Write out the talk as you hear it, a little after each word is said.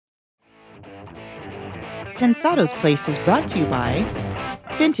Pensado's Place is brought to you by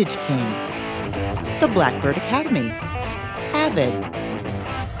Vintage King, the Blackbird Academy, Avid,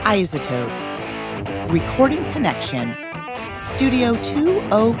 Isotope, Recording Connection, Studio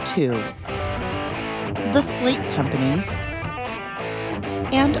 202, The Slate Companies,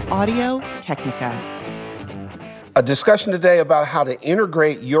 and Audio Technica. A discussion today about how to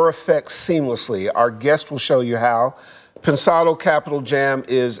integrate your effects seamlessly. Our guest will show you how. Pensado Capital Jam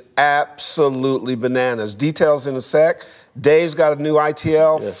is absolutely bananas. Details in a sec. Dave's got a new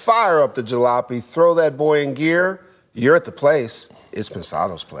ITL. Yes. Fire up the jalopy. Throw that boy in gear. You're at the place. It's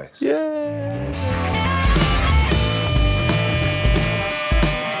Pensado's Place. Yay!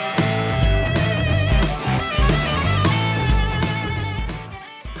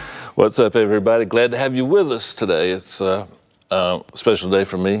 What's up, everybody? Glad to have you with us today. It's a special day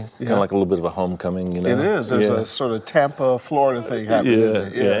for me. Kind of like a little bit of a homecoming, you know? It is. There's a sort of Tampa, Florida thing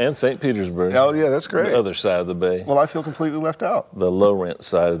happening. Yeah, and St. Petersburg. Oh, yeah, that's great. The other side of the bay. Well, I feel completely left out. The low rent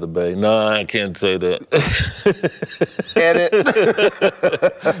side of the bay. No, I can't say that. Edit.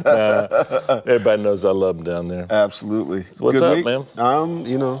 Everybody knows I love them down there. Absolutely. So what's Good up, week? man?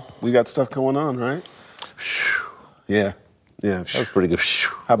 You know, we got stuff going on, right? Yeah. Yeah. That was pretty good.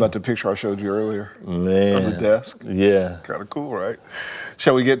 How about the picture I showed you earlier? Man. On the desk? Yeah. Kind of cool, right?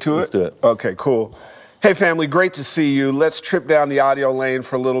 Shall we get to it? Let's do it. Okay, cool. Hey, family, great to see you. Let's trip down the audio lane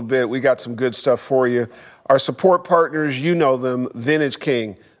for a little bit. We got some good stuff for you. Our support partners, you know them, Vintage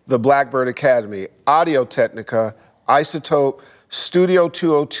King, the Blackbird Academy, Audio Technica, Isotope, Studio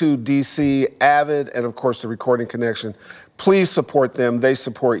 202 DC, Avid, and of course the Recording Connection. Please support them. They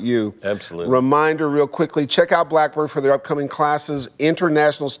support you. Absolutely. Reminder real quickly, check out Blackbird for their upcoming classes.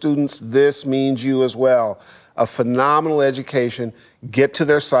 International students, this means you as well. A phenomenal education. Get to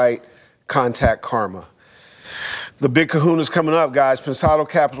their site, contact Karma. The big kahuna's coming up, guys. Pensado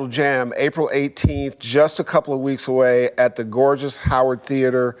Capital Jam, April 18th, just a couple of weeks away at the gorgeous Howard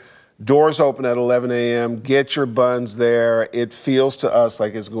Theater. Doors open at 11 a.m. Get your buns there. It feels to us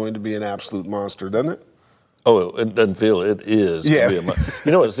like it's going to be an absolute monster, doesn't it? Oh, it doesn't feel it is. Yeah. You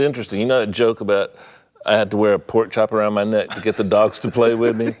know what's interesting? You know that joke about I had to wear a pork chop around my neck to get the dogs to play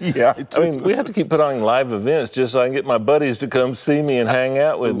with me? Yeah, I mean, we have to keep putting on live events just so I can get my buddies to come see me and hang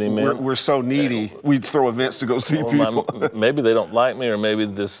out with me, man. We're so needy. We throw events to go see people. Maybe they don't like me, or maybe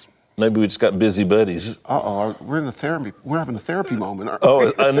we just got busy buddies. We're in the therapy. We're having a therapy moment.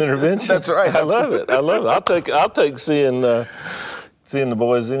 Oh, an intervention? That's right. I love it. I love it. I'll take seeing the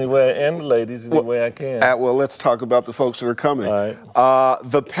boys anyway and the ladies any way I can. Well, let's talk about the folks that are coming. All right.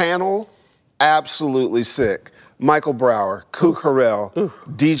 The panel, absolutely sick. Michael Brower, Kook Harrell,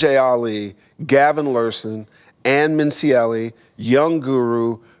 DJ Ali, Gavin Lurson, Ann Mincielli, Young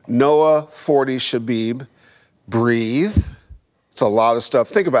Guru, Noah 40 Shabib, Breathe. It's a lot of stuff.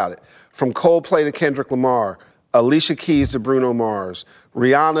 Think about it. From Coldplay to Kendrick Lamar, Alicia Keys to Bruno Mars,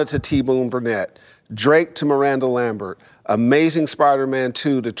 Rihanna to T-Boone Burnett, Drake to Miranda Lambert, Amazing Spider-Man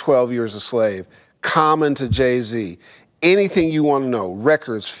 2 to 12 Years a Slave, Common to Jay-Z. Anything you want to know,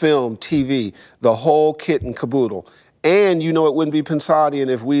 records, film, TV, the whole kit and caboodle. And you know it wouldn't be Pensadian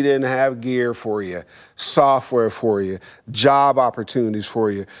if we didn't have gear for you, software for you, job opportunities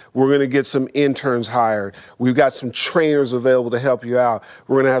for you. We're going to get some interns hired. We've got some trainers available to help you out.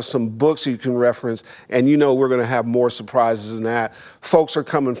 We're going to have some books you can reference. And you know we're going to have more surprises than that. Folks are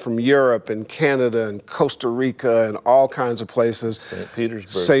coming from Europe and Canada and Costa Rica and all kinds of places. St.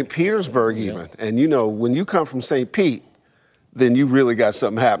 Petersburg. St. Petersburg even. And you know, when you come from St. Pete, then you really got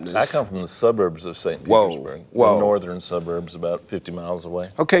something happening. I come from the suburbs of St. Petersburg. Whoa. The northern suburbs, about 50 miles away.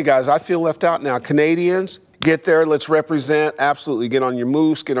 Okay, guys, I feel left out now. Canadians, get there. Let's represent. Absolutely. Get on your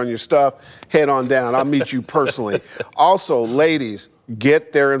moose, get on your stuff, head on down. I'll meet you personally. Also, ladies,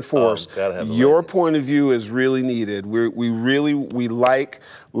 get there in force. Your point of view is really needed. We like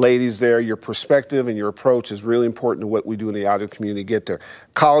ladies there. Your perspective and your approach is really important to what we do in the audio community. Get there.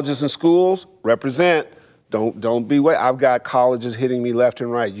 Colleges and schools, represent. Don't be wait. I've got colleges hitting me left and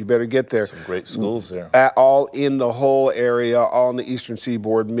right. You better get there. Some great schools there. All in the whole area, all in the Eastern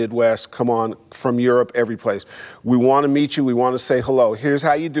Seaboard, Midwest. Come on, from Europe, every place. We want to meet you. We want to say hello. Here's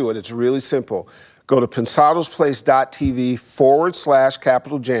how you do it. It's really simple. Go to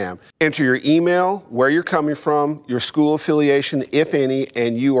pensadosplace.tv/Capital Jam. Enter your email, where you're coming from, your school affiliation, if any,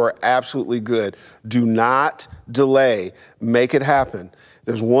 and you are absolutely good. Do not delay. Make it happen.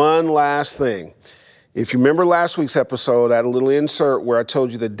 There's one last thing. If you remember last week's episode, I had a little insert where I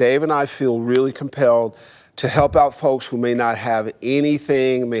told you that Dave and I feel really compelled to help out folks who may not have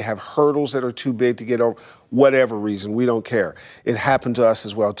anything, may have hurdles that are too big to get over, whatever reason, we don't care. It happened to us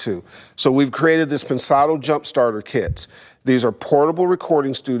as well too. So we've created this Pensado Jump Starter Kits. These are portable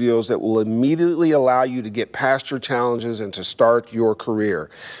recording studios that will immediately allow you to get past your challenges and to start your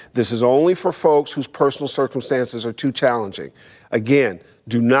career. This is only for folks whose personal circumstances are too challenging. Again,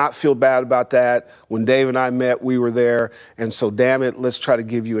 do not feel bad about that. When Dave and I met, we were there, and so damn it, let's try to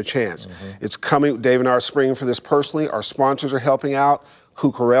give you a chance. It's coming. Dave and I are springing for this personally. Our sponsors are helping out.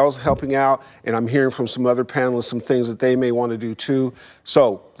 Cucarel's helping out, and I'm hearing from some other panelists some things that they may want to do too.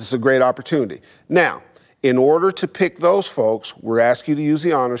 So this is a great opportunity. Now, in order to pick those folks, we're asking you to use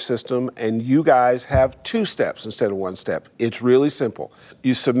the honor system, and you guys have 2 steps instead of 1 step. It's really simple.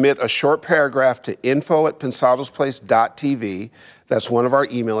 You submit a short paragraph to info@pensadosplace.tv. That's one of our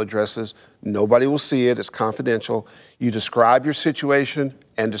email addresses. Nobody will see it. It's confidential. You describe your situation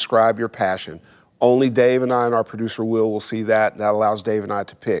and describe your passion. Only Dave and I and our producer Will see that. That allows Dave and I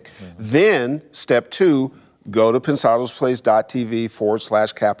to pick. Then, step 2, go to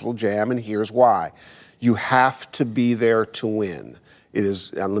pensadosplace.tv/Capital Jam, and here's why. You have to be there to win. It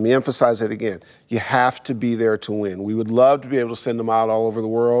is, and let me emphasize that again, you have to be there to win. We would love to be able to send them out all over the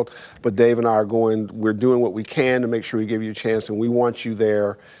world, but Dave and I are we're doing what we can to make sure we give you a chance, and we want you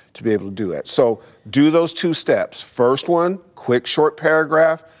there to be able to do that. So do those 2 steps. First one, quick short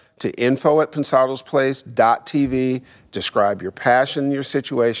paragraph to info@pensadosplace.tv, describe your passion and your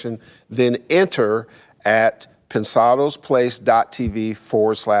situation, then enter at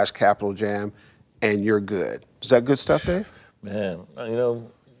pensadosplace.tv/Capital Jam, and you're good. Is that good stuff, Dave? Man, you know,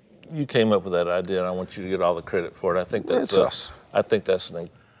 you came up with that idea, and I want you to get all the credit for it. I think that's us. I think that's an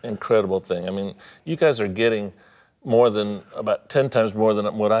incredible thing. I mean, you guys are getting more than about 10 times more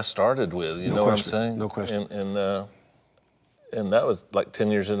than what I started with. You know what I'm saying? No question. And that was like 10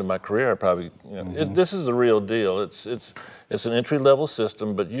 years into my career. I probably, this is the real deal. It's an entry-level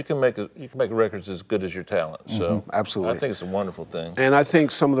system, but you can make records as good as your talent. So absolutely, I think it's a wonderful thing. And I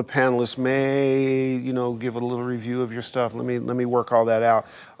think some of the panelists may, give a little review of your stuff. Let me work all that out.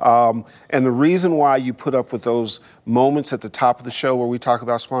 And the reason why you put up with those moments at the top of the show where we talk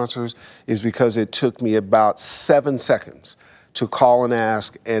about sponsors is because it took me about 7 seconds to call and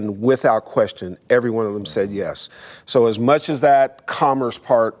ask, and without question, every one of them said yes. So as much as that commerce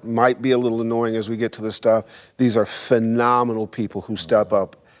part might be a little annoying as we get to this stuff, these are phenomenal people who step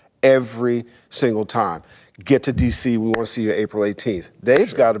up every single time. Get to DC, we want to see you April 18th.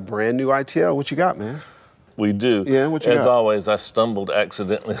 Dave's got a brand new ITL. What you got, man? We do. Yeah, what you got? As always, I stumbled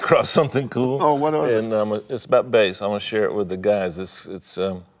accidentally across something cool. Oh, what was it? And it's about bass. I'm going to share it with the guys.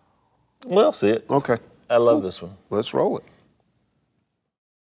 Well, see it. Okay. I love this one. Let's roll it.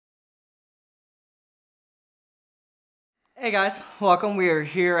 Hey guys, welcome. We are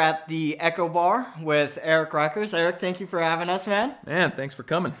here at the Echo Bar with Eric Rikers. Eric, thank you for having us, man. Man, thanks for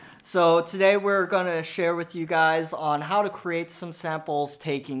coming. So today we're going to share with you guys on how to create some samples,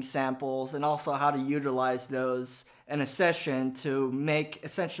 taking samples, and also how to utilize those in a session to make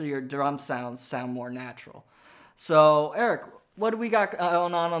essentially your drum sounds sound more natural. So Eric, what do we got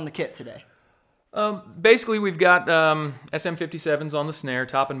going on the kit today? Basically, we've got SM57s on the snare,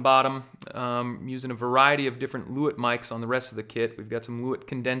 top and bottom, using a variety of different Lewitt mics on the rest of the kit. We've got some Lewitt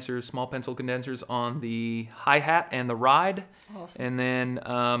condensers, small pencil condensers on the hi-hat and the ride. Awesome. And then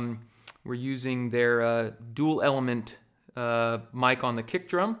we're using their dual element mic on the kick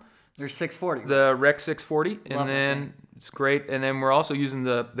drum. Their 640. The Rec 640. And Love then it's great. And then we're also using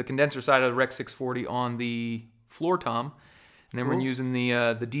the condenser side of the Rec 640 on the floor tom. And then we're using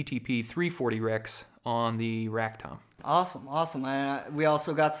the DTP 340 Rex on the rack tom. Awesome, awesome. And we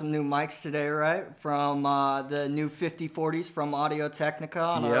also got some new mics today, right? From the new 5040s from Audio Technica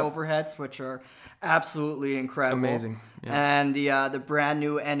on our overheads, which are absolutely incredible. Amazing. Yep. And the brand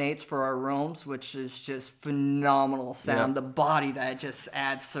new N8s for our Roams, which is just phenomenal sound. Yep. The body that it just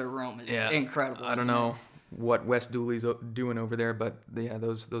adds to the room is incredible. I don't know what Wes Dooley's doing over there, but yeah,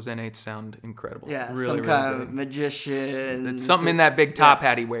 those N8s sound incredible. Yeah, really, some really kind good. of magician. It's something in that big top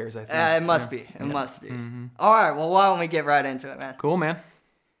hat he wears, I think. It must be. It must be. Mm-hmm. All right, well, why don't we get right into it, man? Cool, man.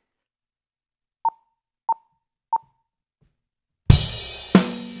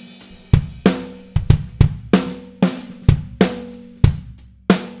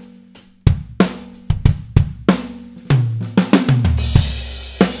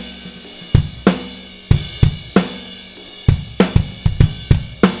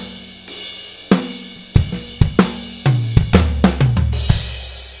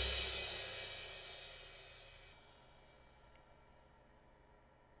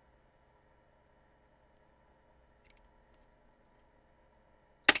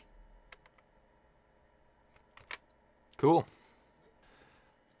 Cool.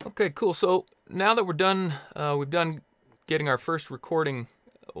 Okay, cool. So now that we're done, we've done getting our first recording,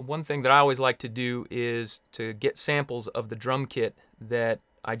 one thing that I always like to do is to get samples of the drum kit that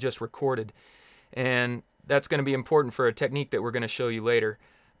I just recorded. And that's going to be important for a technique that we're going to show you later.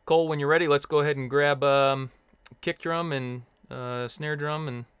 Cole, when you're ready, let's go ahead and grab kick drum and snare drum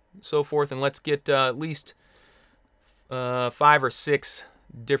and so forth, and let's get at least 5 or 6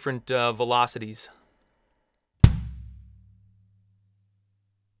 different velocities.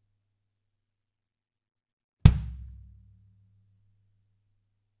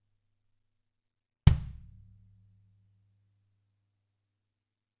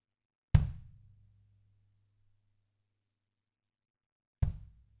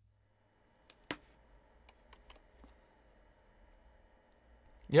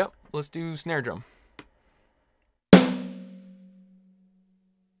 Yep, let's do snare drum.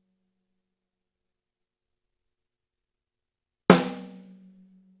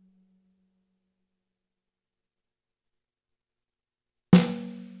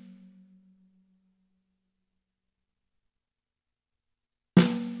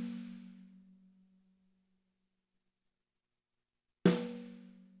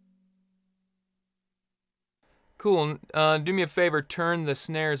 Cool. Do me a favor, turn the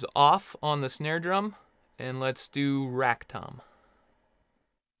snares off on the snare drum, and let's do rack tom.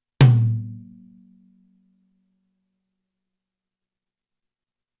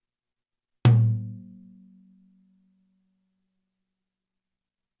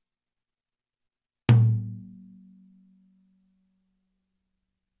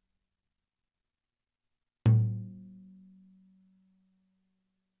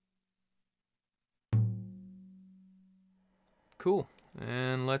 Cool.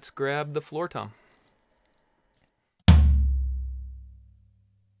 And let's grab the floor tom.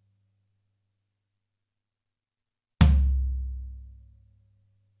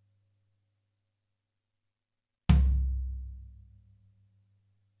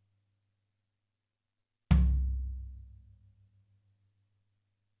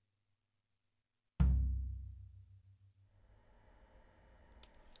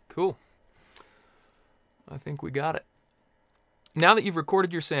 Cool. I think we got it. Now that you've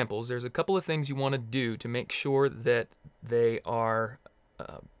recorded your samples, there's a couple of things you want to do to make sure that they are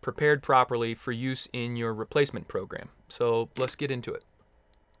prepared properly for use in your replacement program. So let's get into it.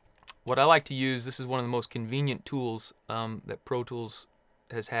 What I like to use, this is one of the most convenient tools that Pro Tools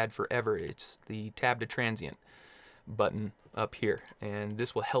has had forever. It's the tab to transient button up here, and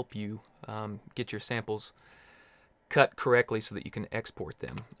this will help you get your samples cut correctly so that you can export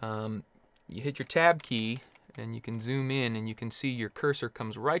them. You hit your tab key and you can zoom in and you can see your cursor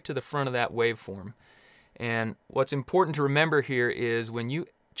comes right to the front of that waveform. And what's important to remember here is when you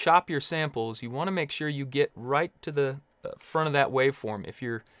chop your samples, you want to make sure you get right to the front of that waveform. If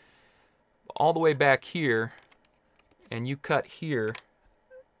you're all the way back here and you cut here,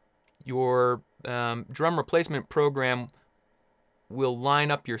 your drum replacement program will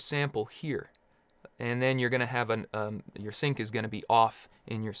line up your sample here, and then you're going to have your sync is going to be off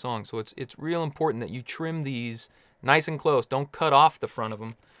in your song. So it's real important that you trim these nice and close. Don't cut off the front of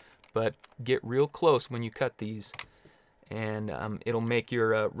them, but get real close when you cut these, and it'll make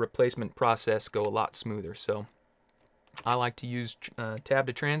your replacement process go a lot smoother. So I like to use tab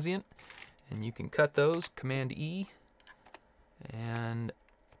to transient, and you can cut those, Command E, and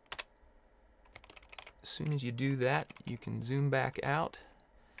as soon as you do that, you can zoom back out.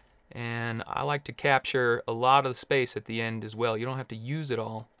 And I like to capture a lot of the space at the end as well. You don't have to use it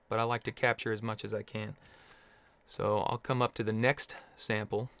all, but I like to capture as much as I can. So I'll come up to the next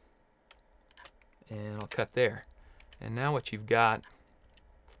sample, and I'll cut there. And now what you've got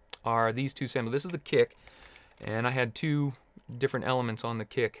are these two samples. This is the kick, and I had 2 different elements on the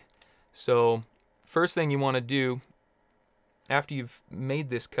kick. So first thing you want to do, after you've made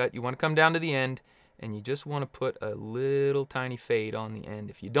this cut, you want to come down to the end, and you just want to put a little tiny fade on the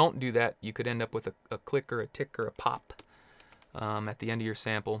end. If you don't do that, you could end up with a click or a tick or a pop at the end of your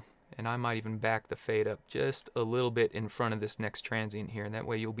sample. And I might even back the fade up just a little bit in front of this next transient here, and that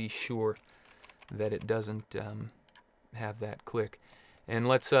way you'll be sure that it doesn't have that click. And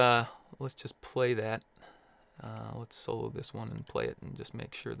let's just play that. Let's solo this one and play it, and just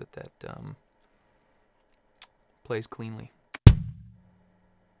make sure that that plays cleanly.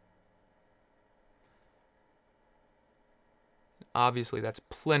 Obviously, that's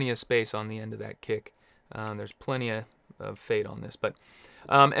plenty of space on the end of that kick. There's plenty of fade on this, but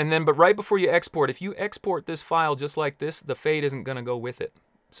right before you export, if you export this file just like this, the fade isn't going to go with it.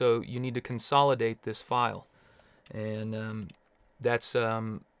 So you need to consolidate this file, and that's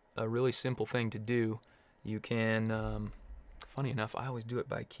a really simple thing to do. You can, funny enough, I always do it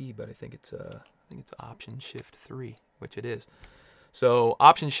by key, but I think it's Option Shift 3, which it is. So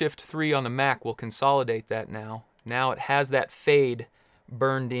Option Shift 3 on the Mac will consolidate that now. Now it has that fade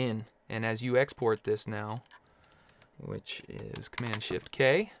burned in. And as you export this now, which is Command Shift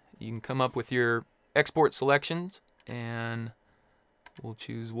K, you can come up with your export selections, and we'll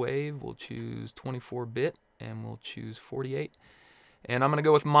choose Wave, we'll choose 24-bit, and we'll choose 48. And I'm going to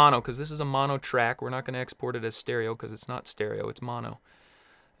go with mono because this is a mono track. We're not going to export it as stereo because it's not stereo, it's mono.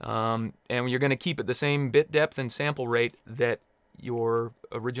 And you're going to keep it the same bit depth and sample rate that your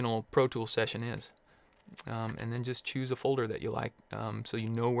original Pro Tools session is. And then just choose a folder that you like so you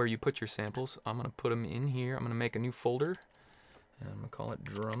know where you put your samples. I'm going to put them in here. I'm going to make a new folder. And I'm going to call it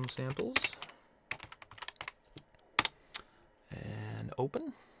Drum Samples. And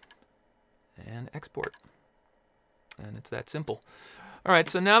open. And export. And it's that simple. All right,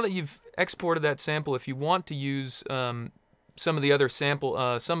 so now that you've exported that sample, if you want to use some of the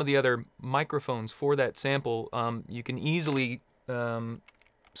other microphones for that sample, you can easily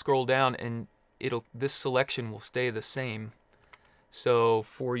scroll down, and this selection will stay the same. So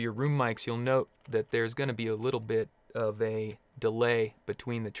for your room mics, you'll note that there's going to be a little bit of a delay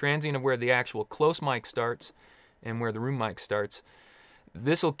between the transient of where the actual close mic starts and where the room mic starts.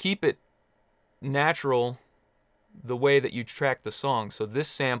 This will keep it natural the way that you track the song. So this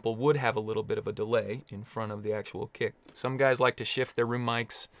sample would have a little bit of a delay in front of the actual kick. Some guys like to shift their room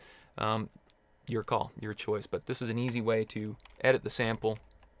mics. Your call, your choice. But this is an easy way to edit the sample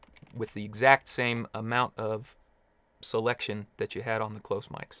with the exact same amount of selection that you had on the close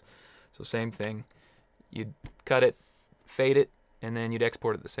mics. So same thing. You'd cut it, fade it, and then you'd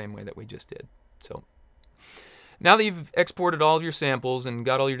export it the same way that we just did. So now that you've exported all of your samples and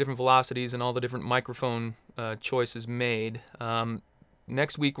got all your different velocities and all the different microphone choices made,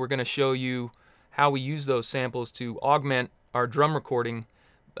 next week we're going to show you how we use those samples to augment our drum recording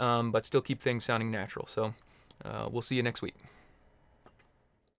but still keep things sounding natural. So we'll see you next week.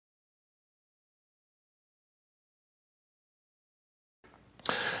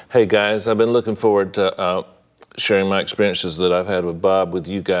 Hey guys, I've been looking forward to sharing my experiences that I've had with Bob with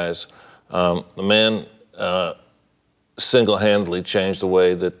you guys. The man single-handedly changed the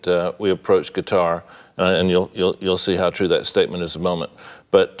way that we approach guitar, and you'll see how true that statement is in a moment.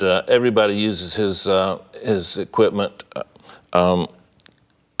 But everybody uses his equipment,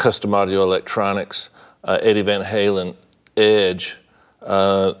 custom audio electronics, Eddie Van Halen, Edge,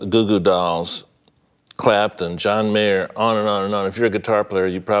 the Goo Goo Dolls, Clapton, John Mayer, on and on and on. If you're a guitar player,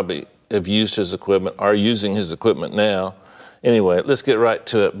 you probably have used his equipment, are using his equipment now. Anyway, let's get right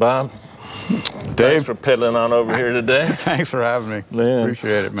to it. Bob, Dave, thanks for pedaling on over here today. Thanks for having me. Man.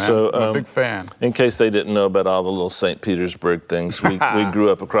 Appreciate it, man. So, I'm a big fan. In case they didn't know about all the little St. Petersburg things, we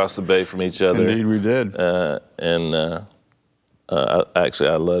grew up across the bay from each other. Indeed, we did. Actually,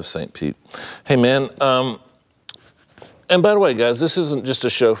 I love St. Pete. Hey, man. And by the way, guys, this isn't just a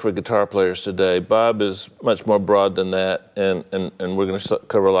show for guitar players today. Bob is much more broad than that, and we're going to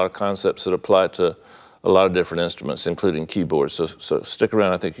cover a lot of concepts that apply to a lot of different instruments, including keyboards. So stick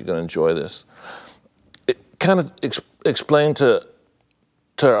around. I think you're going to enjoy this. Kind of explain to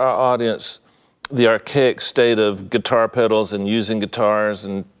our audience the archaic state of guitar pedals and using guitars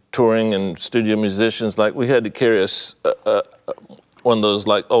and touring and studio musicians. Like, we had to carry one of those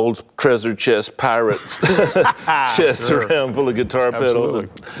like old treasure chest pirates chests Sure. around full of guitar pedals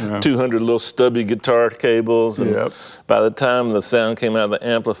and 200 little stubby guitar cables. And by the time the sound came out of the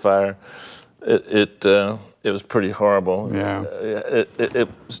amplifier, it was pretty horrible. Yeah.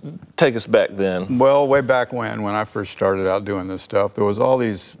 Take us back then. Well, way back when I first started out doing this stuff, there was all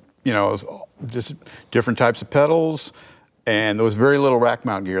these, it was just different types of pedals, and there was very little rack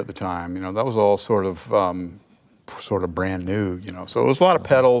mount gear at the time. That was all sort of brand new, So it was a lot of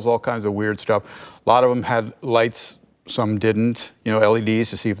pedals, all kinds of weird stuff. A lot of them had lights, some didn't, LEDs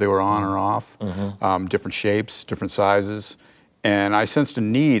to see if they were on or off, different shapes, different sizes. And I sensed a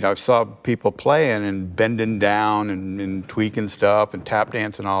need. I saw people playing and bending down and tweaking stuff and tap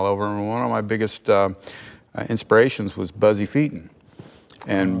dancing all over. And one of my biggest inspirations was Buzzy Featon.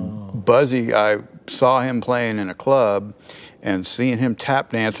 And Buzzy, I saw him playing in a club and seeing him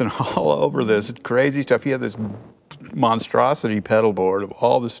tap dancing all over this crazy stuff. He had this monstrosity pedal board of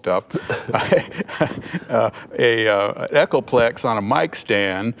all this stuff, an Echoplex on a mic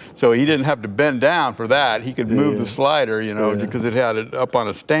stand, so he didn't have to bend down for that. He could move the slider, because it had it up on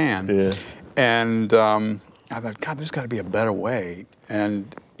a stand. Yeah. And I thought, God, there's got to be a better way.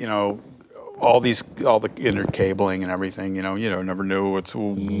 And all the intercabling and everything, you never knew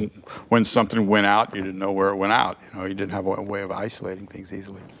when something went out, you didn't know where it went out. You didn't have a way of isolating things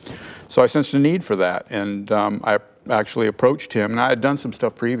easily. So I sensed a need for that, and I actually approached him, and I had done some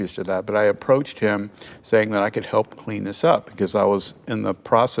stuff previous to that, but I approached him saying that I could help clean this up because I was in the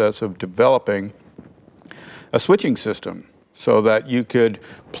process of developing a switching system so that you could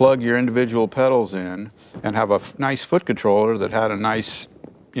plug your individual pedals in and have a nice foot controller that had a nice,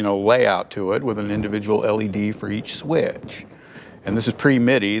 layout to it with an individual LED for each switch. And this is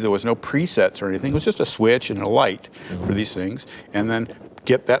pre-MIDI. There was no presets or anything. It was just a switch and a light for these things. And then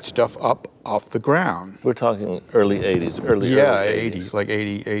get that stuff up off the ground. We're talking early 80s, early 80s. Like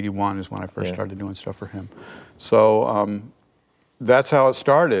 80, 81 is when I first started doing stuff for him. So that's how it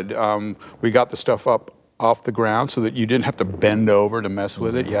started. We got the stuff up off the ground so that you didn't have to bend over to mess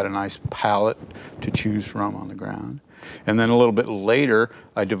with it. You had a nice palette to choose from on the ground. And then a little bit later,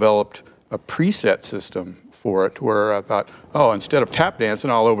 I developed a preset system for it where I thought, oh, instead of tap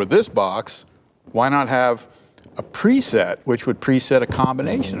dancing all over this box, why not have a preset which would preset a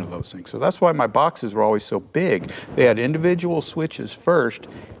combination of those things? So that's why my boxes were always so big. They had individual switches first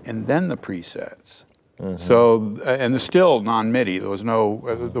and then the presets. So, and they're still non-MIDI. There was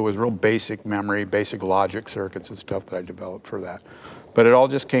real basic memory, basic logic circuits and stuff that I developed for that. But it all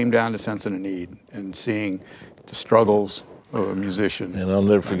just came down to sense and a need and seeing the struggles of a musician. And I'll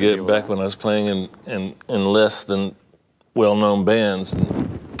never forget back when I was playing in less than well-known bands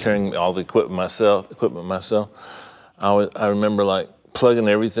and carrying all the equipment myself. I remember like plugging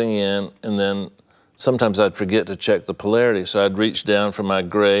everything in, and then sometimes I'd forget to check the polarity, so I'd reach down for my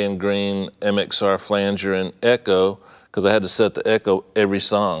gray and green MXR flanger and echo, because I had to set the echo every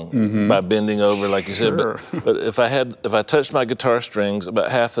song by bending over, like you said. But if I touched my guitar strings,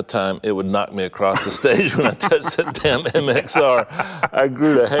 about half the time it would knock me across the stage when I touched that damn MXR. I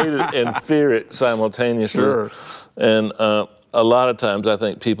grew to hate it and fear it simultaneously. And a lot of times I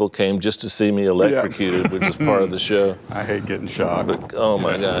think people came just to see me electrocuted, which is part of the show. I hate getting shocked. But, oh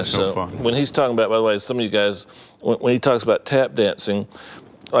my gosh! So fun. When he's talking about, by the way, some of you guys, when he talks about tap dancing,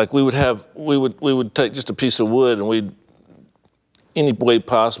 like we would take just a piece of wood and we'd, any way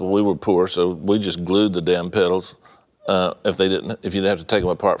possible, we were poor, so we just glued the damn pedals. If you'd have to take them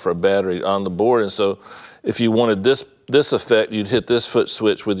apart for a battery on the board, and so if you wanted this effect, you'd hit this foot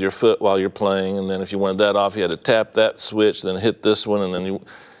switch with your foot while you're playing, and then if you wanted that off, you had to tap that switch, then hit this one, and then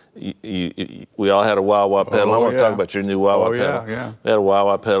we all had a wah-wah pedal. I want to talk about your new wah-wah pedal. Yeah. We had a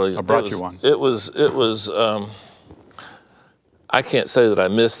wah-wah pedal. I brought you one. It was. I can't say that I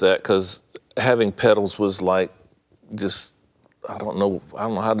missed that because having pedals was like just. I don't know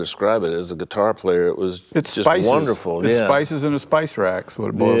how to describe it as a guitar player. It was just spices. Wonderful. It's spices in a spice rack's what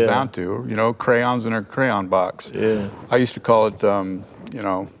it boils down to. Crayons in a crayon box. Yeah. I used to call it,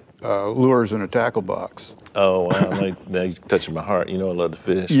 lures in a tackle box. Oh, wow. Now you're touching my heart. I love to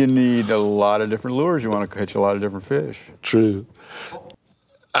fish. You need a lot of different lures. You want to catch a lot of different fish. True.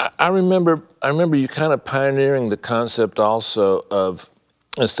 I remember you kind of pioneering the concept also of,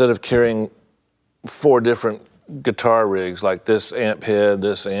 instead of carrying 4 different guitar rigs, like this amp head,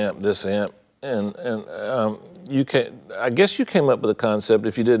 this amp, and I guess you came up with the concept.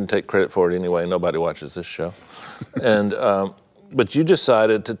 If you didn't take credit for it anyway, nobody watches this show. And but you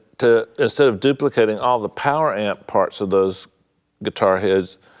decided to instead of duplicating all the power amp parts of those guitar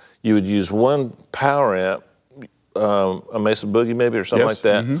heads, you would use one power amp, a Mesa Boogie maybe or something like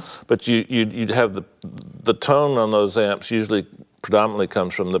that. But you'd have the tone on those amps usually predominantly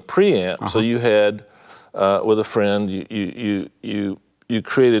comes from the preamp. So you had with a friend, you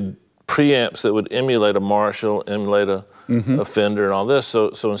created preamps that would emulate a Marshall, emulate a Fender, and all this.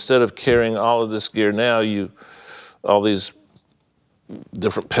 So instead of carrying all of this gear now, all these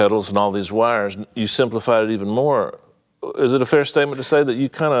different pedals and all these wires, you simplified it even more. Is it a fair statement to say that you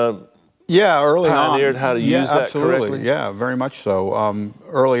kind of early pioneered how to use that absolutely. correctly? Yeah, very much so.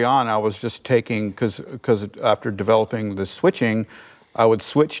 Early on, I was just taking, because after developing the switching, I would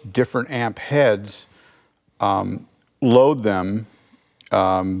switch different amp heads, load them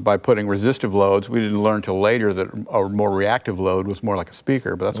by putting resistive loads. We didn't learn till later that a more reactive load was more like a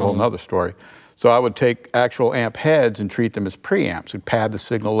speaker, but that's a whole nother story. So I would take actual amp heads and treat them as preamps. We'd pad the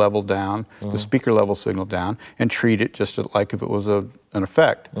signal level down, the speaker level signal down, and treat it just like if it was an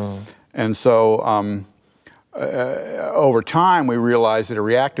effect. And so over time, we realized that a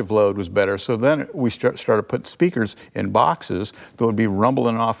reactive load was better. So then we started putting speakers in boxes that would be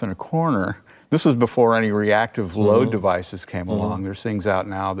rumbling off in a corner. This was before any reactive load devices came along. There's things out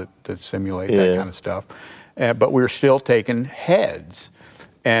now that simulate that kind of stuff. But we were still taking heads.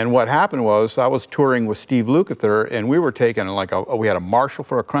 And what happened was, I was touring with Steve Lukather, and we were taking we had a Marshall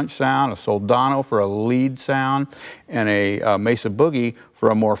for a crunch sound, a Soldano for a lead sound, and a Mesa Boogie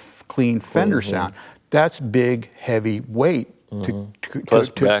for a more clean Fender sound. That's big, heavy weight Plus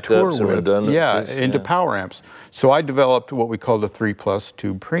backups tour and with. redundancies. Yeah, into power amps. So I developed what we call the 3+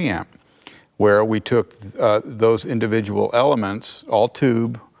 tube preamp, where we took those individual elements, all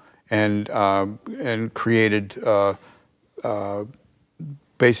tube, and created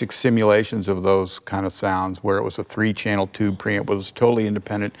basic simulations of those kind of sounds, where it was a 3-channel tube preamp with totally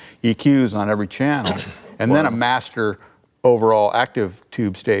independent EQs on every channel, and then a master overall active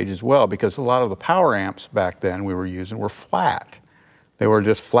tube stage as well, because a lot of the power amps back then we were using were flat. They were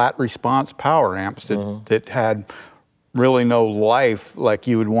just flat response power amps that had really no life like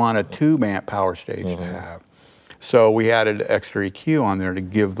you would want a tube amp power stage to have. So we added extra EQ on there to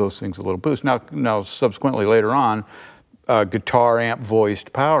give those things a little boost. Now subsequently later on, guitar amp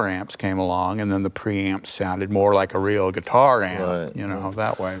voiced power amps came along, and then the preamps sounded more like a real guitar amp, you know,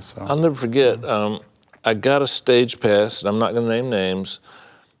 that way. So I'll never forget, I got a stage pass, and I'm not going to name names,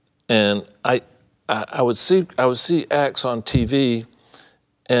 and I would see acts on TV,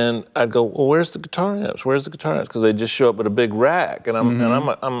 and I'd go, well, where's the guitar amps? Where's the guitar amps? Because they just show up at a big rack, and I'm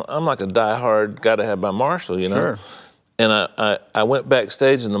like a diehard, got to have my Marshall, you know. Sure. And I went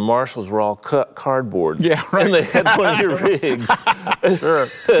backstage, and the Marshalls were all cut cardboard. Yeah, right. And they had one of your rigs. Sure.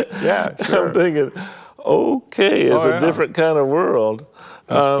 Yeah, sure. I'm thinking, okay, it's a different kind of world.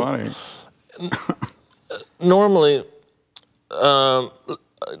 That's funny. Normally,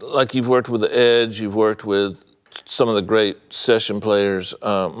 like you've worked with the Edge, you've worked with some of the great session players,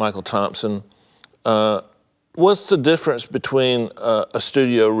 Michael Thompson. What's the difference between a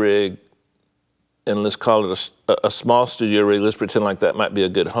studio rig, and let's call it a small studio rig, let's pretend like that might be a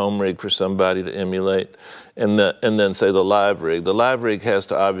good home rig for somebody to emulate, and then say the live rig. The live rig has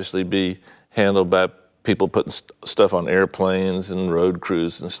to obviously be handled by people putting stuff on airplanes and road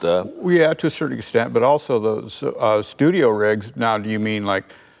crews and stuff. Yeah, to a certain extent, but also those studio rigs. Now, do you mean like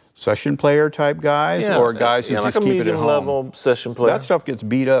session player type guys, or guys who just like keep it at home? level session player. That stuff gets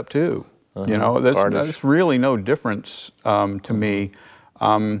beat up too. You know, there's really no difference to me.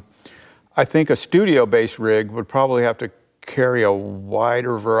 I think a studio-based rig would probably have to carry a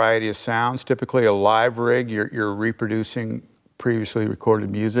wider variety of sounds. Typically, a live rig, you're reproducing previously recorded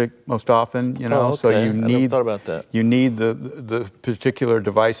music most often, you know. So you need, I never thought about that. You need the particular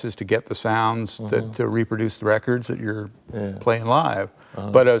devices to get the sounds to reproduce the records that you're playing live.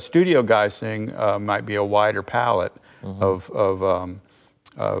 But a studio guy sing might be a wider palette of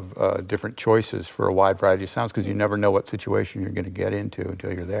different choices for a wide variety of sounds, because you never know what situation you're going to get into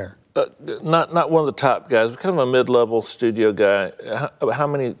until you're there. Not one of the top guys, but kind of a mid-level studio guy. How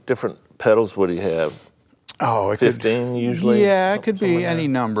many different pedals would he have? Oh, 15 usually? Yeah, it could be any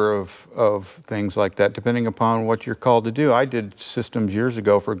number of things like that, depending upon what you're called to do. I did systems years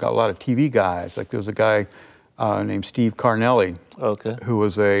ago for a lot of TV guys. Like there was a guy named Steve Carnelli, who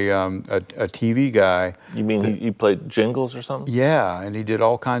was a TV guy. You mean he played jingles or something? Yeah, and he did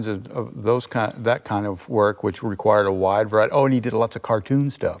all kinds of that kind of work, which required a wide variety. Oh, and he did lots of cartoon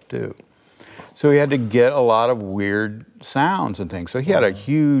stuff too. So he had to get a lot of weird sounds and things. So he had a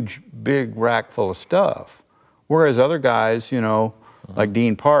huge, big rack full of stuff. Whereas other guys, you know, like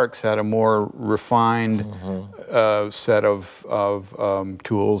Dean Parks, had a more refined set of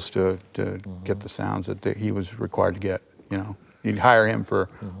tools to get the sounds that he was required to get. You know, you'd hire him for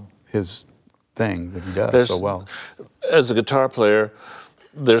his thing that he does so well. As a guitar player,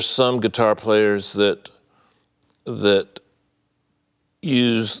 there's some guitar players that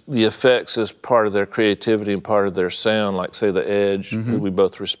use the effects as part of their creativity and part of their sound, like say the Edge, who we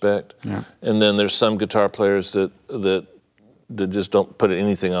both respect. Yeah. And then there's some guitar players that just don't put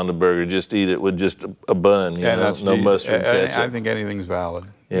anything on the burger, just eat it with just a bun, you know, no mustard and ketchup. I think anything's valid.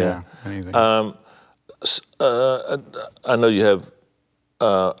 Yeah, anything. I know you have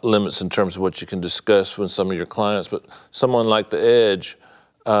limits in terms of what you can discuss with some of your clients, but someone like the Edge,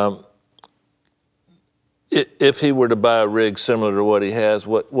 if he were to buy a rig similar to what he has,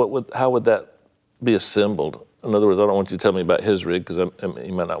 how would that be assembled? In other words, I don't want you to tell me about his rig, because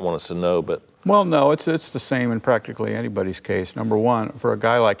you might not want us to know, but... Well, no, it's the same in practically anybody's case. Number one, for a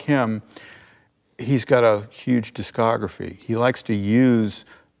guy like him, he's got a huge discography. He likes to use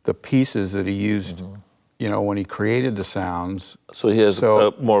the pieces that he used, you know, when he created the sounds. So he has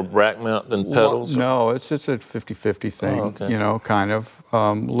more rack mount than pedals? Well, no, it's a 50-50 thing, you know, kind of,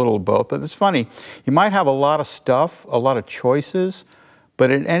 a little of both. But it's funny, you might have a lot of stuff, a lot of choices, but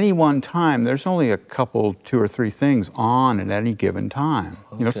at any one time, there's only a couple, 2 or 3 things on at any given time.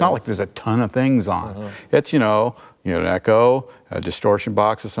 You know, it's not like there's a ton of things on. It's, you know, an echo, a distortion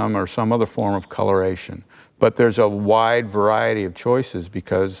box or some other form of coloration. But there's a wide variety of choices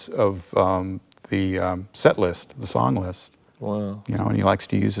because of the set list, the song list. Wow. You know, and he likes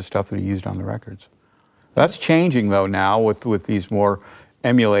to use the stuff that he used on the records. That's changing though now with these more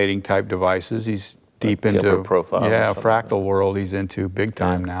emulating type devices. He's deep Like into Kemper profile or something fractal world. He's into big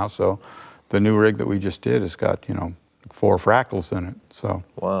time now. So the new rig that we just did has got 4 fractals in it. So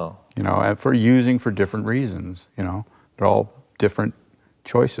wow. And for using for different reasons. They're all different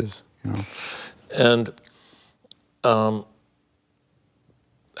choices. And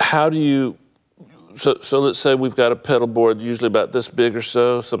how do you? So let's say we've got a pedal board, usually about this big or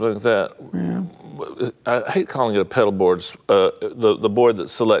so, something like that. Yeah. I hate calling it a pedal board. The board that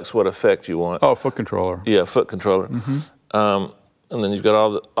selects what effect you want. Oh, foot controller. Yeah, foot controller. And then you've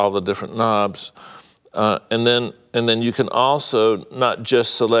got all the different knobs, and then you can also not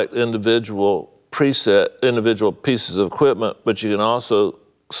just select individual pieces of equipment, but you can also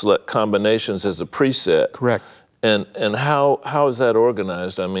select combinations as a preset. Correct. And how is that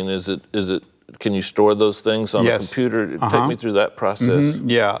organized? I mean, is it can you store those things on a computer? Take me through that process.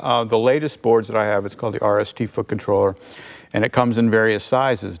 Yeah, the latest boards that I have, it's called the RST foot controller, and it comes in various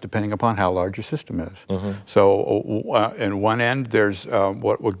sizes depending upon how large your system is. So in one end, there's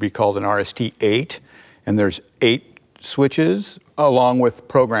what would be called an RST-8, and there's 8 switches along with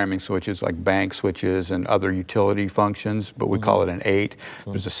programming switches like bank switches and other utility functions, but we call it an 8.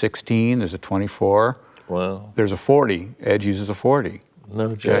 There's a 16, there's a 24. Wow. There's a 40. Edge uses a 40.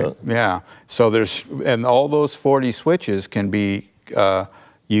 No joke. Yeah. So and all those 40 switches can be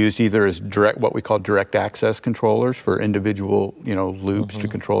used either as what we call direct access controllers for individual, loops to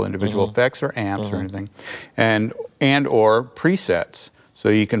control individual effects or amps or anything, and or presets. So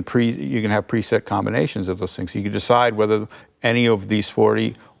you can have preset combinations of those things. So you can decide whether any of these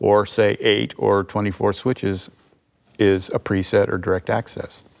 40 or say 8 or 24 switches is a preset or direct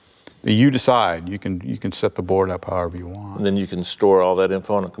access. You decide. You can set the board up however you want. And then you can store all that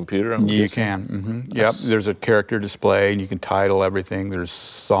info on a computer? You can. Yep. There's a character display, and you can title everything. There's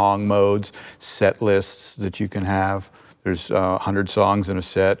song modes, set lists that you can have. There's 100 songs in a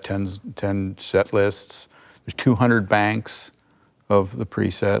set, 10 set lists. There's 200 banks of the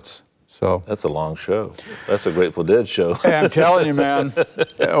presets. So that's a long show. That's a Grateful Dead show. Hey, I'm telling you, man.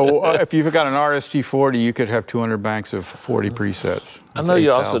 If you've got an RST-40, you could have 200 banks of 40 presets. I know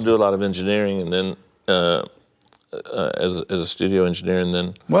you also do a lot of engineering, and then as a studio engineer, and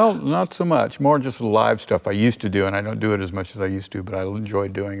then. Well, not so much. More just the live stuff I used to do, and I don't do it as much as I used to, but I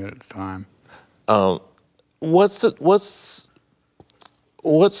enjoyed doing it at the time. What's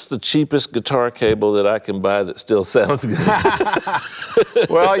the cheapest guitar cable that I can buy that still sounds good?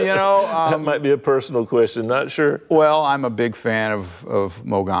 Well, that might be a personal question. Not sure. Well, I'm a big fan of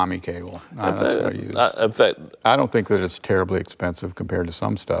Mogami cable. That's what I use. In fact, I don't think that it's terribly expensive compared to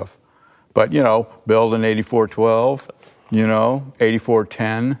some stuff. But build an 8412,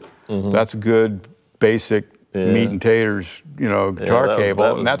 8410. That's good basic meat and taters, guitar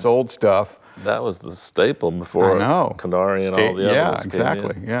cable, and that's old stuff. That was the staple before Canary and all the other ones came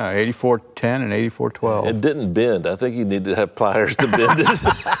in. Yeah, 8410 and 8412. It didn't bend. I think you need to have pliers to bend it.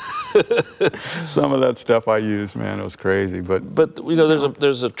 Some of that stuff I used, man, it was crazy. But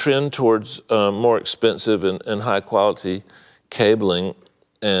there's a trend towards more expensive and high quality cabling,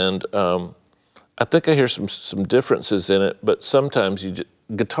 and I think I hear some differences in it. But sometimes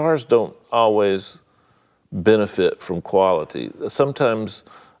guitars don't always benefit from quality. Sometimes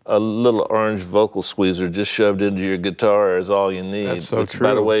a little orange vocal squeezer just shoved into your guitar is all you need. That's so which, true.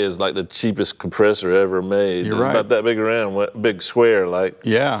 by the way, is like the cheapest compressor ever made. You're it's right. about that big around, big square, like.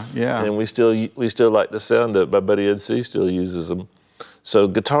 Yeah. And we still like the sound of it. My buddy Ed C still uses them. So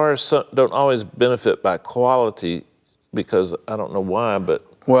guitars don't always benefit by quality, because I don't know why, but.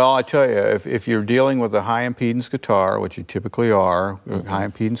 Well, I tell you, if you're dealing with a high impedance guitar, which you typically are, high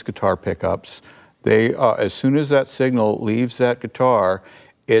impedance guitar pickups, they as soon as that signal leaves that guitar,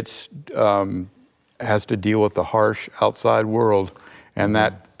 it's has to deal with the harsh outside world, and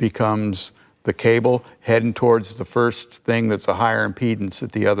that becomes the cable heading towards the first thing that's a higher impedance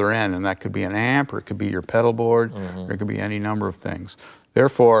at the other end, and that could be an amp, or it could be your pedal board, or it could be any number of things.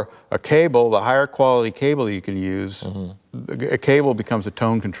 Therefore, a cable, the higher quality cable you can use, a cable becomes a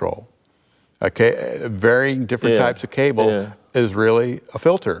tone control. Varying different types of cable is really a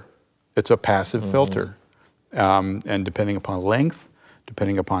filter. It's a passive filter, and depending upon length,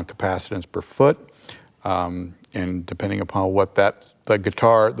 depending upon capacitance per foot, and depending upon what the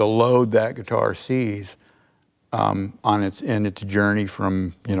load that guitar sees in its journey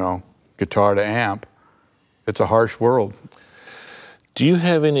from guitar to amp, it's a harsh world. Do you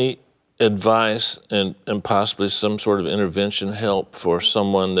have any advice and possibly some sort of intervention help for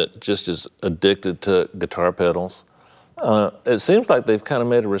someone that just is addicted to guitar pedals? It seems like they've kind of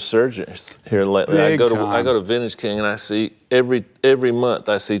made a resurgence here lately. I go to Vintage King and I see every month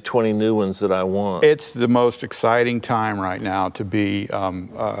I see 20 new ones that I want. It's the most exciting time right now to be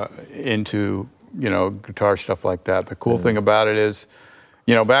into guitar stuff like that. The cool thing about it is,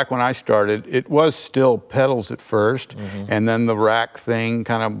 back when I started, it was still pedals at first, and then the rack thing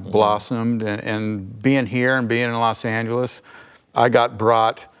kind of blossomed. And being here and being in Los Angeles, I got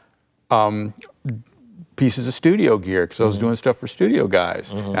brought pieces of studio gear because I was doing stuff for studio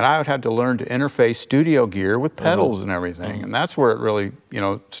guys, and I would have to learn to interface studio gear with pedals and everything, and that's where it really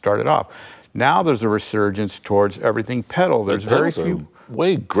started off. Now there's a resurgence towards everything pedal. There's very few.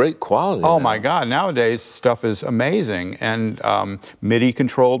 Way great quality. Oh my God! Nowadays stuff is amazing, and MIDI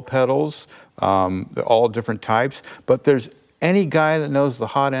controlled pedals, all different types. But there's any guy that knows the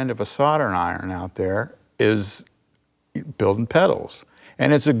hot end of a soldering iron out there is building pedals.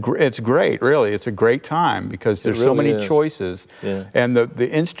 And it's great, really. It's a great time because there's so many choices, and the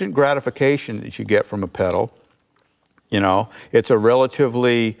instant gratification that you get from a pedal. It's a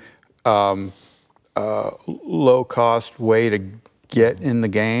relatively low cost way to get in the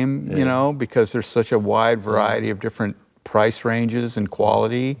game. Because there's such a wide variety of different price ranges and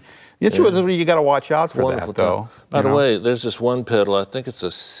quality. It's you got to watch out for that, though. By the way, there's this one pedal. I think it's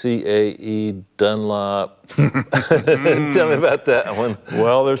a CAE Dunlop. Tell me about that one.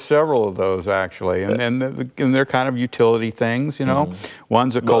 Well, there's several of those actually, and they're kind of utility things.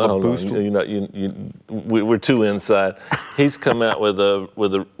 One's called a boost. We're too inside. He's come out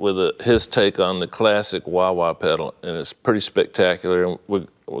with his take on the classic wah-wah pedal, and it's pretty spectacular. And we're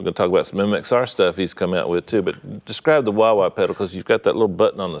going to talk about some MXR stuff he's come out with too, but describe the wah-wah pedal because you've got that little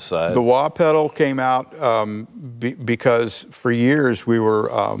button on the side. The wah pedal came out because for years we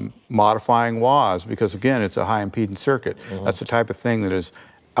were modifying wahs because, again, it's a high impedance circuit. That's the type of thing that is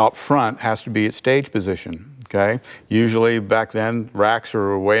out front, has to be at stage position, okay? Usually back then, racks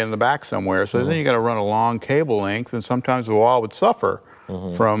are way in the back somewhere, so then you got to run a long cable length, and sometimes the wah would suffer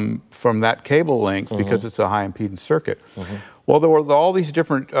from that cable length because it's a high impedance circuit. Well, there were all these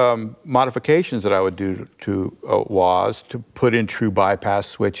different modifications that I would do to wahs to put in true bypass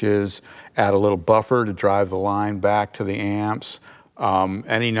switches, add a little buffer to drive the line back to the amps,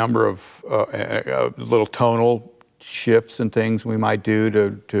 any number of little tonal shifts and things we might do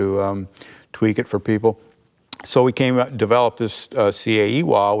to tweak it for people. So we developed this CAE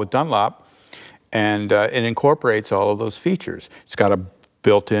wah with Dunlop, and it incorporates all of those features. It's got a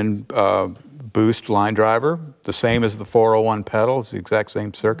built-in boost line driver, the same as the 401 pedal. It's the exact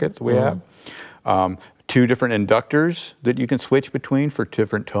same circuit that we have. 2 different inductors that you can switch between for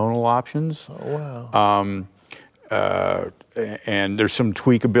different tonal options. Oh, wow. And there's some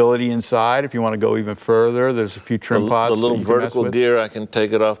tweakability inside if you want to go even further. There's a few trim pods. The little vertical gear, I can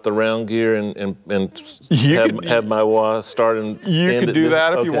take it off the round gear and have my wah start and you could do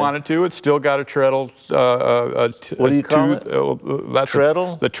that if you wanted to. It's still got a treadle. What do you call it? That's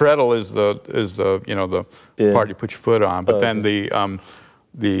treadle? The treadle is the part you put your foot on. But then the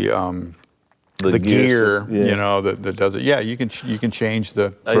gear, that does it. Yeah, you can change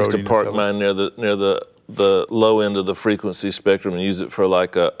the. I used to park mine near the low end of the frequency spectrum and use it for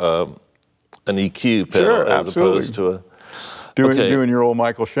like an EQ pedal as opposed to a doing your old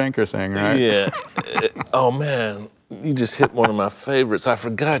Michael Schenker thing, right? Yeah. Oh man, you just hit one of my favorites. I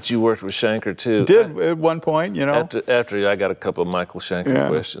forgot you worked with Schenker too. Did at one point, After I got a couple of Michael Schenker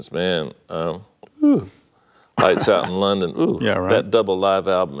questions, man. Lights Out in London. Ooh, yeah, right. That double live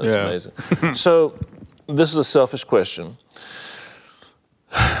album is amazing. So this is a selfish question.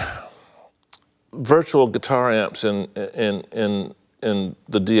 Virtual guitar amps in the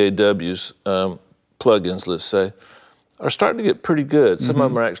DAWs, plugins, let's say, are starting to get pretty good. Some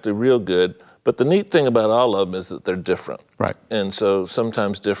of them are actually real good. But the neat thing about all of them is that they're different. Right. And so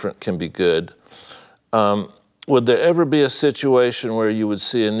sometimes different can be good. Would there ever be a situation where you would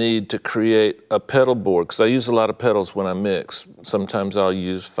see a need to create a pedal board? Because I use a lot of pedals when I mix. Sometimes I'll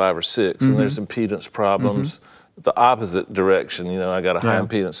use 5 or 6, and there's impedance problems. The opposite direction, I got a high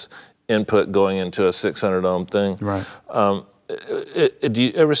impedance input going into a 600 ohm thing. Right. Do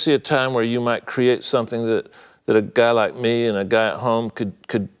you ever see a time where you might create something that a guy like me and a guy at home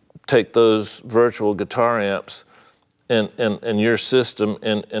could take those virtual guitar amps and your system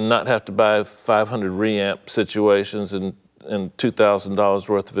and not have to buy 500 reamp situations and $2,000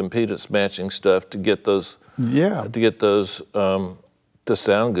 worth of impedance matching stuff to get those to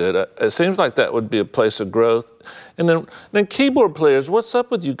sound good? It seems like that would be a place of growth. And then keyboard players, what's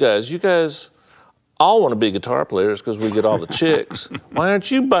up with you guys? You guys all want to be guitar players because we get all the chicks. Why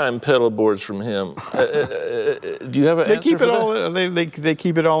aren't you buying pedal boards from him? Do you have an answer for that? They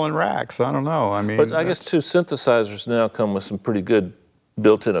keep it all in racks. I don't know. I mean, But I guess too, synthesizers now come with some pretty good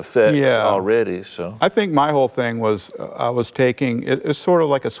built-in effects already. So I think my whole thing was I was taking it's sort of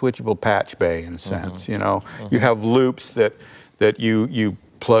like a switchable patch bay in a sense. You know, you have loops that you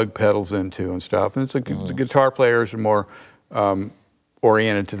plug pedals into and stuff, and the guitar players are more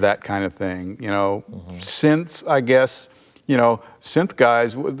oriented to that kind of thing. You know, synths, I guess. You know, synth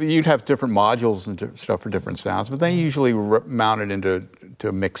guys, you'd have different modules and stuff for different sounds, but they usually mounted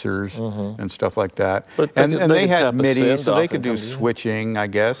into mixers and stuff like that. But and they had MIDI, so they could do switching, I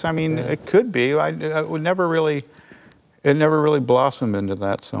guess. I mean, it could be. I would never really, it never really blossomed into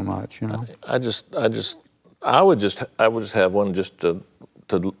that so much. You know, I would just have one just to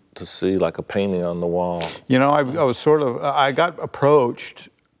see, like a painting on the wall. You know, I was sort of, I got approached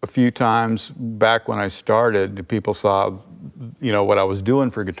a few times back when I started. People saw, you know, what I was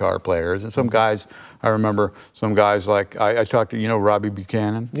doing for guitar players, and some guys, I remember some guys like, I talked to, you know, Robbie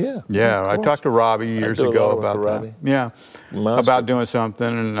Buchanan? Yeah. Yeah, I talked to Robbie years ago about that. Yeah, about doing something,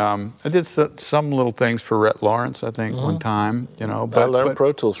 and I did some little things for Rhett Lawrence, I think, one time, you know. I learned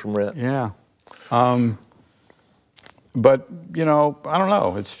Pro Tools from Rhett. Yeah. But, you know, I don't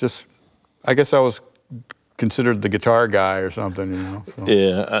know, it's just, I guess I was considered the guitar guy or something, you know. So.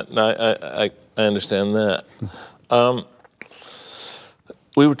 Yeah, I understand that.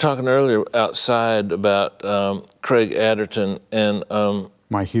 We were talking earlier outside about Craig Adderton and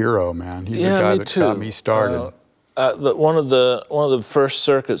my hero, man. He's the guy that got me started. One of the first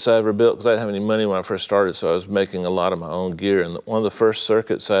circuits I ever built, because I didn't have any money when I first started, so I was making a lot of my own gear. And one of the first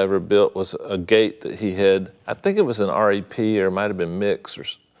circuits I ever built was a gate that he had. I think it was an REP, or it might have been mix, or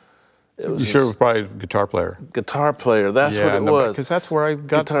it was. You sure it was probably a guitar player? Guitar player, that's what it was. Because that's where I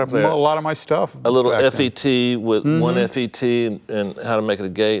got a lot of my stuff. A little FET with one FET and how to make it a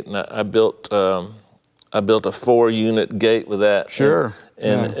gate, and I built a 4-unit gate with that. Sure.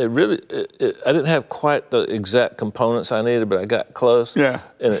 And it really, I didn't have quite the exact components I needed, but I got close. Yeah.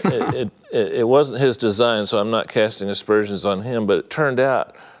 And it wasn't his design, so I'm not casting aspersions on him, but it turned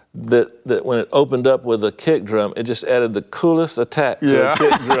out that when it opened up with a kick drum, it just added the coolest attack to a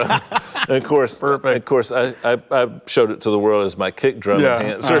kick drum. And of course, perfect. Of course, I showed it to the world as my kick drum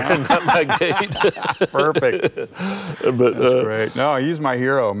enhancer and not my gate. Perfect. But, that's great. No, he's my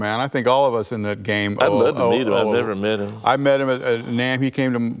hero, man. I think all of us in that game. I'd love to meet him. I've never met him. I met him at NAMM. He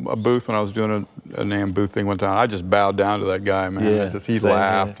came to a booth when I was doing a NAMM booth thing one time. I just bowed down to that guy, man. Yeah, he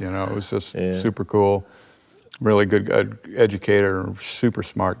laughed, you know. It was just super cool. Really good educator, super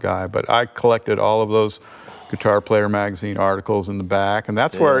smart guy. But I collected all of those Guitar Player magazine articles in the back, and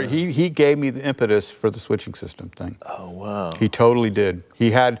that's where he gave me the impetus for the switching system thing. Oh, wow. He totally did.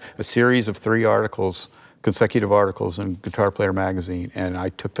 He had a series of 3 articles, consecutive articles in Guitar Player magazine, and I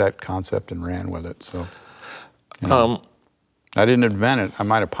took that concept and ran with it. So, you know, I didn't invent it. I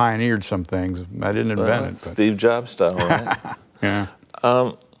might have pioneered some things. I didn't invent it. But. Steve Jobs style, right? Yeah.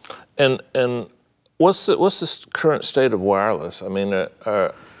 And what's the current state of wireless? I mean,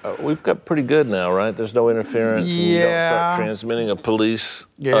 we've got pretty good now, right? There's no interference. And you don't start transmitting a police.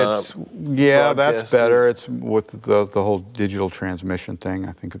 That's better. It's with the whole digital transmission thing.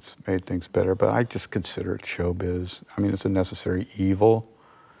 I think it's made things better. But I just consider it showbiz. I mean, it's a necessary evil.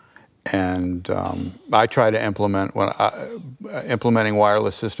 And I try to implement implementing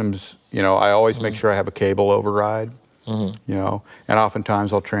wireless systems. You know, I always make sure I have a cable override. You know, and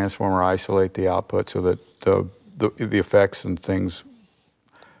oftentimes I'll transform or isolate the output so that the effects and things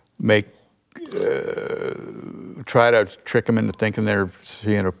try to trick them into thinking they're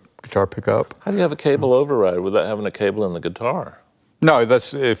seeing a guitar pickup. How do you have a cable override without having a cable in the guitar? No,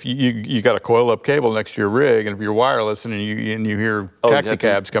 that's if you got a coil-up cable next to your rig, and if you're wireless and you hear taxi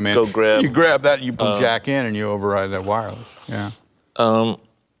cabs come in, you grab that, you jack in, and you override that wireless. Yeah.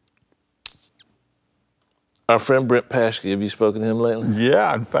 Our friend Brent Paschke, have you spoken to him lately?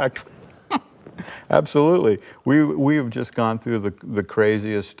 Yeah, in fact, absolutely. We have just gone through the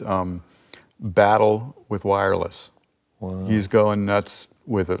craziest battle with wireless. Wow. He's going nuts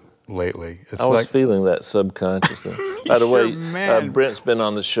with it lately. I was feeling that subconsciously. By the way, Brent's been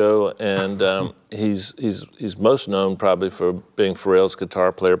on the show, and he's most known probably for being Pharrell's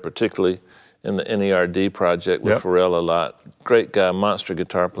guitar player, particularly in the NERD project with Pharrell a lot. Great guy, monster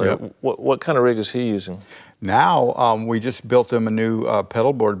guitar player. What kind of rig is he using? Now, we just built him a new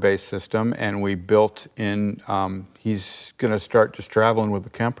pedal board-based system, and we built in, he's going to start just traveling with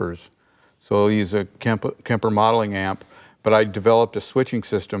the Kempers. So he'll use a Kemper modeling amp, But I developed a switching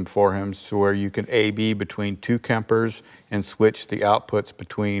system for him so where you can A/B between 2 Kempers and switch the outputs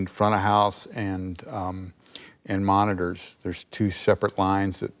between front of house and monitors. There's 2 separate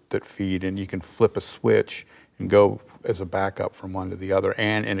lines that feed, and you can flip a switch and go as a backup from one to the other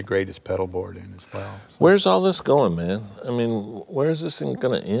and integrate his pedal board in as well. So Where's all this going, man? I mean, where's this thing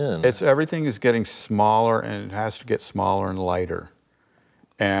going to end? everything is getting smaller, and it has to get smaller and lighter.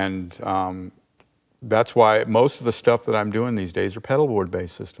 And that's why most of the stuff that I'm doing these days are pedal board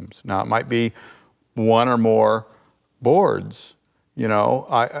based systems. Now it might be 1 or more boards, you know,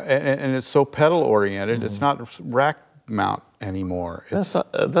 and it's so pedal oriented. It's not rack mount anymore.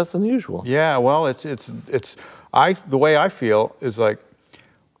 That's unusual. Yeah, well, the way I feel is like,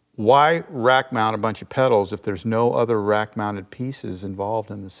 why rack mount a bunch of pedals if there's no other rack mounted pieces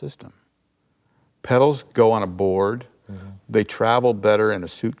involved in the system? Pedals go on a board. They travel better in a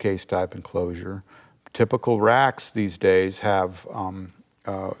suitcase type enclosure. Typical racks these days have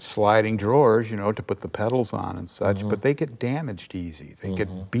sliding drawers, you know, to put the pedals on and such, but they get damaged easy. They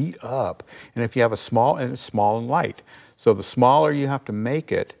get beat up. And if you have it's small and light. So the smaller you have to make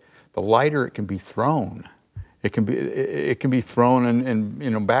it, the lighter it can be thrown. It can be thrown in you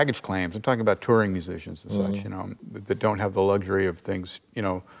know, baggage claims. I'm talking about touring musicians and such, you know, that don't have the luxury of things, you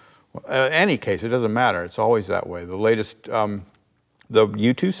know. Any case, it doesn't matter. It's always that way. The latest, the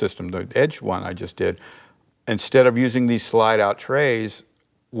U2 system, the Edge one I just did, instead of using these slide-out trays,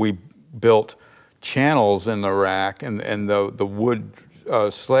 we built channels in the rack, and the wood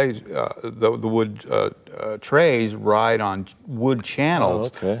trays ride on wood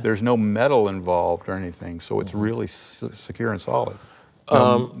channels. Oh, okay. There's no metal involved or anything, so it's really secure and solid.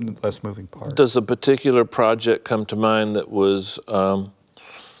 Less moving parts. Does a particular project come to mind that was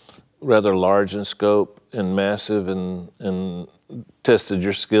rather large in scope and massive and tested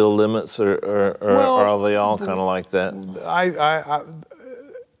your skill limits, or are they all kind of like that?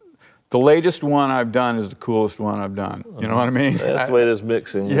 The latest one I've done is the coolest one I've done. You know what I mean? That's the way it is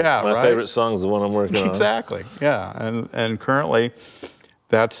mixing. Yeah, My right? favorite song is the one I'm working on. Exactly. Yeah, and currently,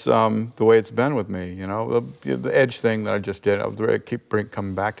 that's the way it's been with me. You know, the Edge thing that I just did. I keep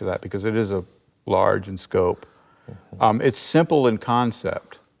coming back to that because it is a large in scope. It's simple in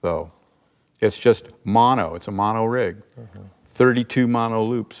concept, though. It's just mono. It's a mono rig. 32 mono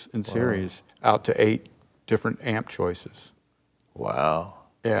loops in series, out to 8 different amp choices. Wow.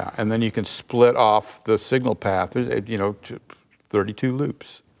 Yeah, and then you can split off the signal path, you know, to 32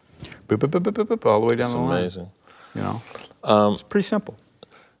 loops. Boop, boop, boop, boop, boop, all the way down the line. That's amazing. You know, it's pretty simple.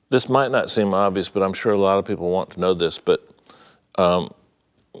 This might not seem obvious, but I'm sure a lot of people want to know this, but do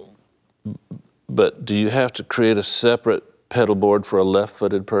you have to create a separate pedal board for a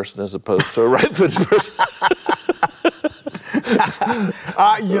left-footed person as opposed to a right-footed person?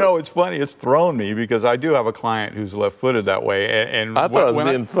 You know, it's funny. It's thrown me because I do have a client who's left-footed that way. And I thought it was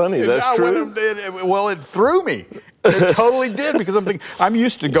being funny. That's true. Well, it threw me. It totally did, because I'm thinking, I'm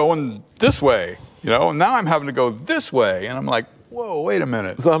used to going this way, you know, and now I'm having to go this way. And I'm like, whoa, wait a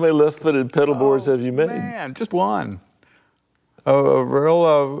minute. So how many left-footed pedal boards have you made? Man, just one. A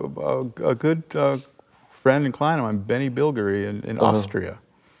good friend and client of mine, Benny Bilgery in Austria.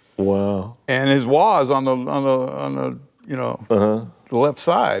 Wow. And his wah is on the you know, the left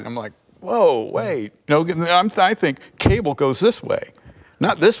side. I'm like, whoa, wait. You know, I think cable goes this way,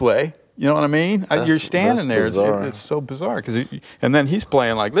 not this way. You know what I mean? You're standing there. It's so bizarre. And then he's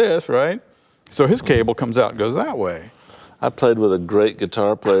playing like this, right? So his cable comes out and goes that way. I played with a great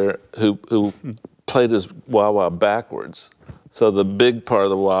guitar player who played his wah-wah backwards. So the big part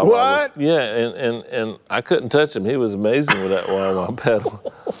of the wah-wah What? was, yeah, and I couldn't touch him. He was amazing with that wah-wah pedal.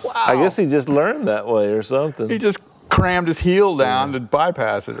 Wow. I guess he just learned that way or something. He just crammed his heel down to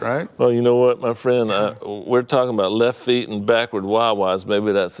bypass it, right? Well, you know what, my friend? We're talking about left feet and backward wah-wahs.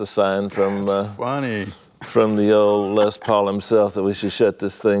 Maybe that's a sign from Funny. from the old Les Paul himself that we should shut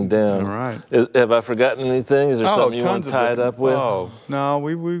this thing down. All right. Have I forgotten anything? Is there something you want to tie it up with? Oh, no,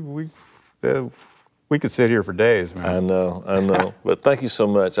 we could sit here for days, man. I know. But thank you so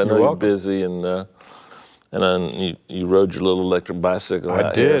much. I know you're welcome. busy, and you rode your little electric bicycle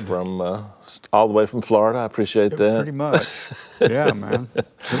out here from all the way from Florida. I appreciate that. Pretty much. Yeah, man. It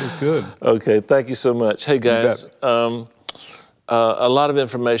was good. Okay, thank you so much. Hey, guys, a lot of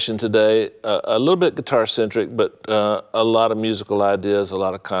information today, a little bit guitar-centric, but a lot of musical ideas, a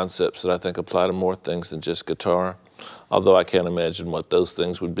lot of concepts that I think apply to more things than just guitar. Although I can't imagine what those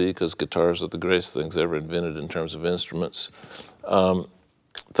things would be, because guitars are the greatest things ever invented in terms of instruments.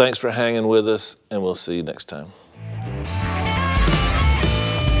 Thanks for hanging with us, and we'll see you next time.